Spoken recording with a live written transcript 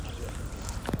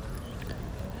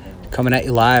Coming at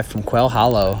you live from Quail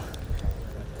Hollow.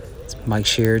 It's Mike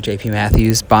Shear, JP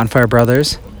Matthews, Bonfire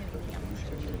Brothers.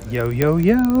 Yo, yo,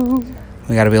 yo.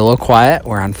 We got to be a little quiet.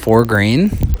 We're on 4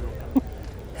 green.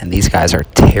 And these guys are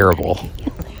terrible.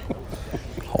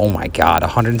 Oh my God,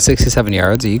 167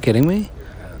 yards. Are you kidding me?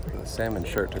 The salmon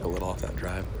shirt took a little off that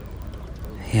drive.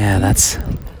 Yeah, that's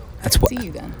what. See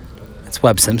you then. That's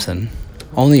Webb Simpson.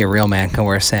 Only a real man can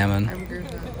wear salmon.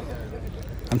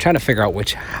 I'm trying to figure out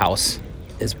which house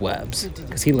is Webb's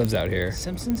because he lives out here.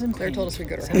 Simpsons and Claire told us we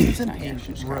go to her. It's not here.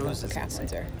 Rose is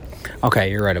Cassins there.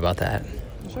 Okay, you're right about that.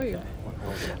 I'll show you.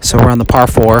 So we're on the par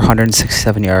 4,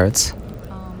 167 yards.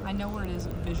 I know where it is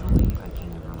visually. I can't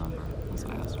even remember. Unless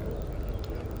I asked her.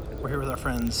 We're here with our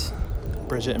friends,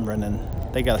 Bridget and Brendan.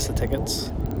 They got us the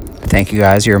tickets. Thank you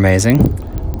guys. You're amazing.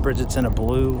 Bridget's in a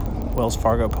blue Wells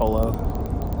Fargo polo.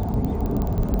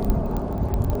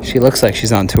 She looks like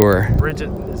she's on tour. Bridget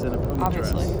is in a Puma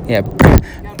Obviously. dress. Yeah.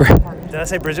 Did I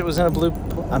say Bridget was in a blue?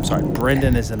 I'm sorry.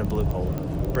 Brendan is in a blue polo.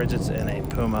 Bridget's in a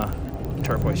Puma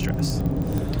turquoise dress.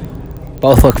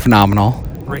 Both look phenomenal.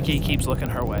 Ricky keeps looking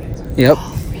her way. Yep.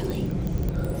 Oh, really?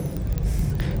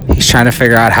 He's trying to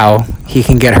figure out how he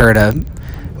can get her to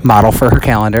model for her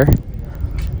calendar.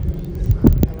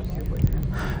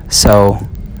 So,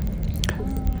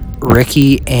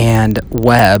 Ricky and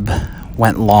Webb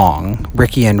went long.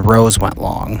 Ricky and Rose went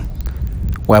long.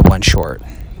 Webb went short.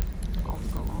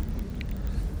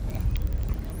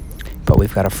 But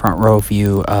we've got a front row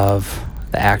view of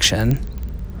the action,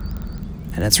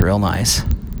 and it's real nice.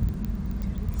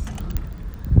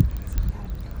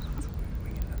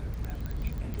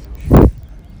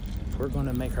 We're going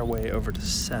to make our way over to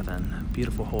 7.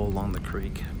 Beautiful hole along the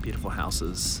creek. Beautiful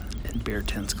houses and beer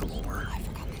tents galore.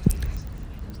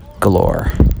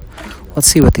 Galore. Let's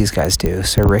see what these guys do.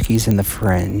 So Ricky's in the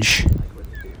fringe.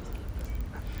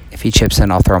 If he chips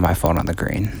in, I'll throw my phone on the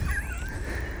green.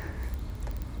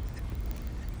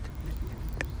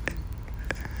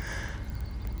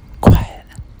 Quiet.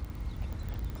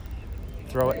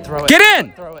 Throw it. Throw it. Get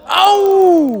in! Throw it.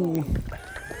 Oh!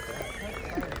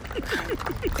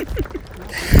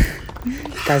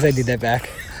 Guys, I did that back.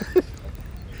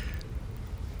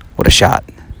 What a shot.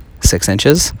 6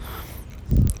 inches?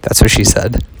 That's what she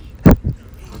said.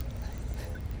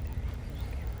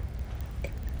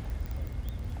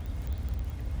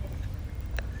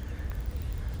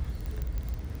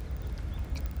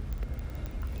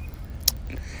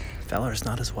 Feller's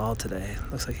not as wild today.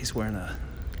 Looks like he's wearing a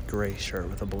gray shirt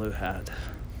with a blue hat,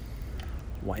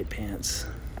 white pants.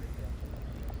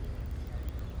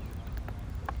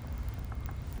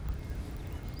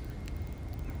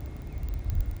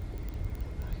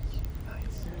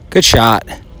 Good shot.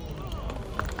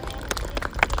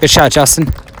 Good shot,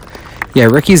 Justin. Yeah,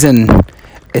 Ricky's in.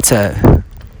 It's an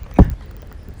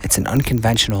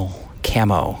unconventional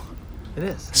camo It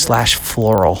is. /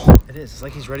 floral. It is. It's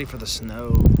like he's ready for the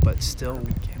snow, but still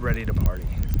ready to party.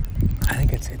 I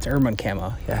think it's urban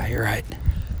camo. Yeah, you're right.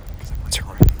 What's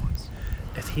wrong?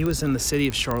 If he was in the city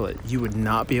of Charlotte, you would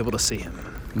not be able to see him.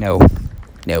 No.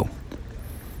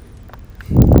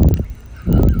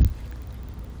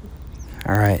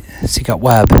 All right, so you got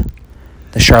Webb,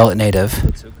 the Charlotte native,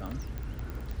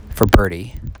 for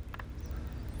birdie.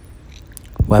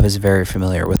 Webb is very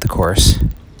familiar with the course.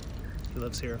 He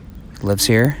lives here, Lives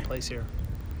here, plays here.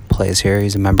 plays here.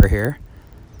 He's a member here.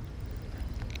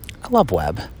 I love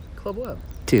Webb. Club Web.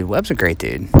 Dude, Webb's a great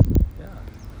dude. Yeah.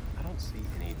 I don't see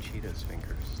any Cheetah's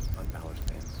fingers on Balor's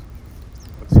pants.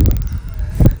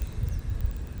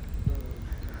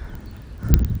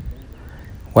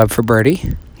 Webb for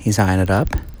birdie. He's eyeing it up.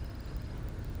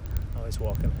 Oh, he's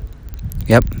walking.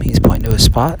 Yep, he's pointing to his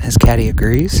spot. His caddy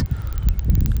agrees.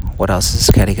 What else is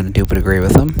his caddy going to do but agree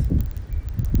with him?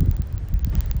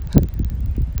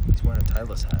 He's wearing a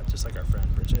Titleist hat, just like our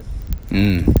friend Bridget.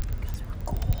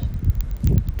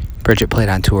 Bridget played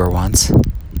on tour once.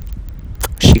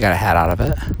 She got a hat out of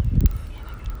it.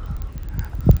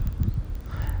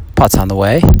 Putt's on the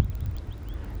way.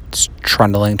 It's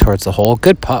trundling towards the hole.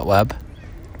 Good putt, Webb.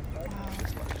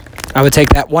 I would take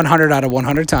that 100 out of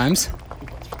 100 times.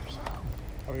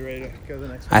 Are we ready to go to the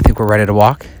next one? I think we're ready to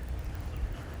walk.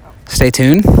 Stay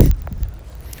tuned.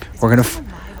 We're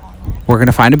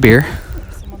gonna find a beer.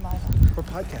 We're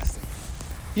podcasting.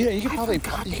 Yeah, you could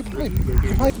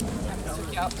probably.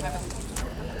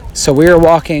 So we are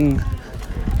walking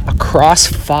across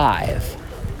 5.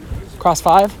 Cross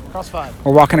 5? Cross 5.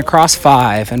 We're walking across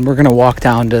 5, and we're gonna walk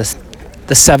down to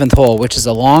the 7th hole, which is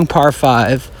a long par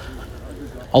 5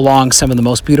 along some of the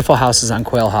most beautiful houses on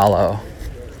Quail Hollow.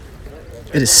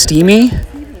 It is steamy,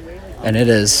 and it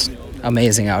is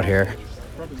amazing out here.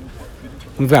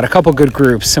 We've got a couple good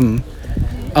groups, some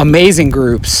amazing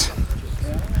groups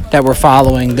that we're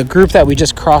following. The group that we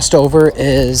just crossed over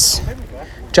is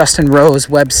Justin Rose,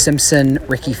 Webb Simpson,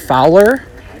 Ricky Fowler.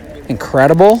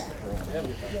 Incredible.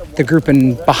 The group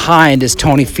in behind is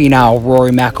Tony Finau,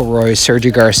 Rory McIlroy,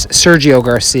 Sergio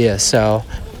Garcia. So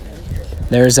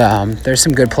there's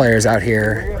some good players out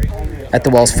here at the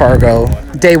Wells Fargo.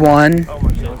 Day one,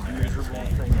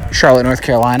 Charlotte, North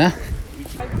Carolina.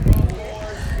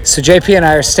 So JP and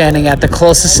I are standing at the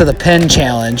closest to the pin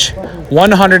challenge,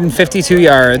 152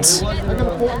 yards. You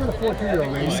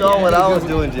saw what I was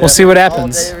doing, Jeff. We'll see what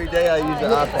happens. All day, every day I use the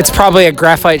iPad. It's probably a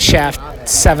graphite shaft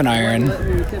 7-iron,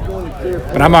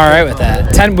 but I'm all right with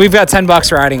that. We've got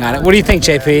 $10 riding on it. What do you think,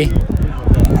 JP?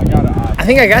 I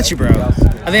think I got you, bro.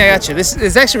 I think I got you. This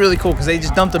is actually really cool because they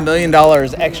just dumped $1 million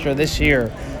extra this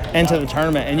year into the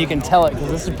tournament, and you can tell it because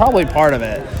this is probably part of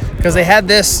it. Because they had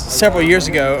this several years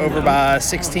ago over by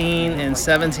 16 and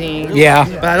 17. Yeah.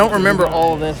 But I don't remember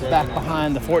all of this back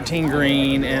behind the 14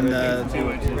 green and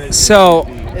the... So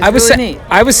I was really neat.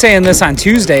 I was saying this on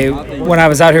Tuesday when I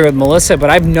was out here with Melissa,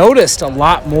 but I've noticed a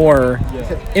lot more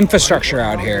infrastructure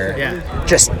out here. Yeah.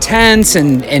 Just tents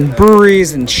and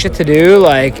breweries and shit to do.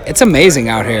 Like, it's amazing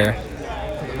out here.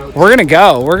 We're gonna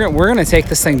go. We're gonna take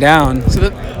this thing down.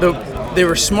 So they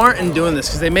were smart in doing this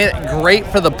because they made it great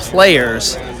for the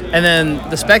players, and then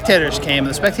the spectators came, and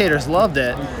the spectators loved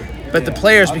it. But the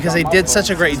players, because they did such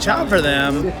a great job for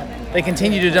them, they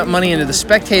continue to dump money into the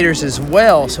spectators as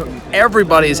well. So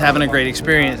everybody is having a great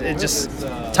experience. It just,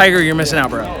 Tiger, you're missing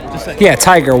out, bro. Just saying. Yeah,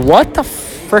 Tiger, what the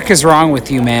frick is wrong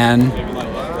with you, man?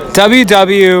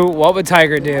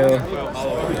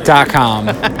 www.whatwouldtigerdo.com.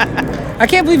 I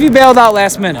can't believe you bailed out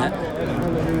last minute.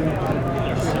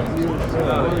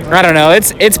 I don't know.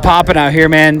 It's popping out here,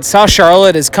 man. South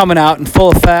Charlotte is coming out in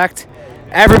full effect.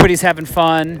 Everybody's having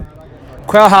fun.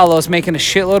 Quail Hollow's making a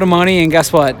shitload of money, and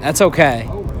guess what? That's okay.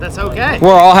 That's okay.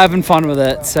 We're all having fun with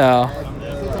it, so...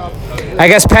 I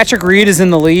guess Patrick Reed is in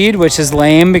the lead, which is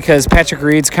lame because Patrick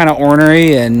Reed's kind of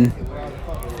ornery, and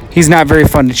he's not very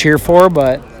fun to cheer for,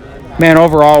 but, man,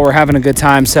 overall, we're having a good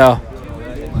time, so...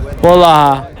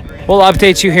 We'll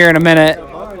update you here in a minute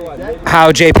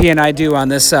how JP and I do on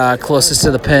this closest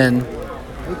to the pin.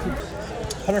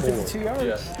 152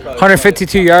 yards.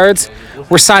 152 yards.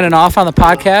 We're signing off on the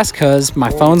podcast because my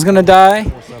phone's going to die.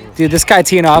 Dude, this guy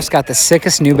teeing off's got the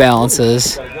sickest New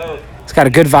Balances. He's got a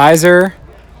good visor,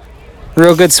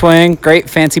 real good swing, great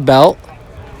fancy belt.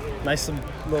 Nice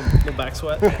little back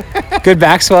sweat. Good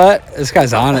back sweat. This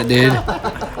guy's on it, dude.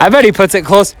 I bet he puts it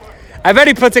closer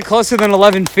than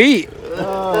 11 feet.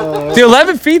 Dude,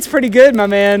 11 feet's pretty good, my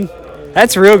man.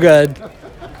 That's real good.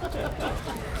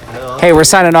 Hey, we're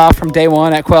signing off from day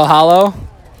one at Quail Hollow.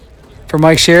 For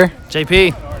Mike Shear.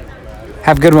 JP.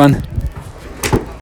 Have a good one.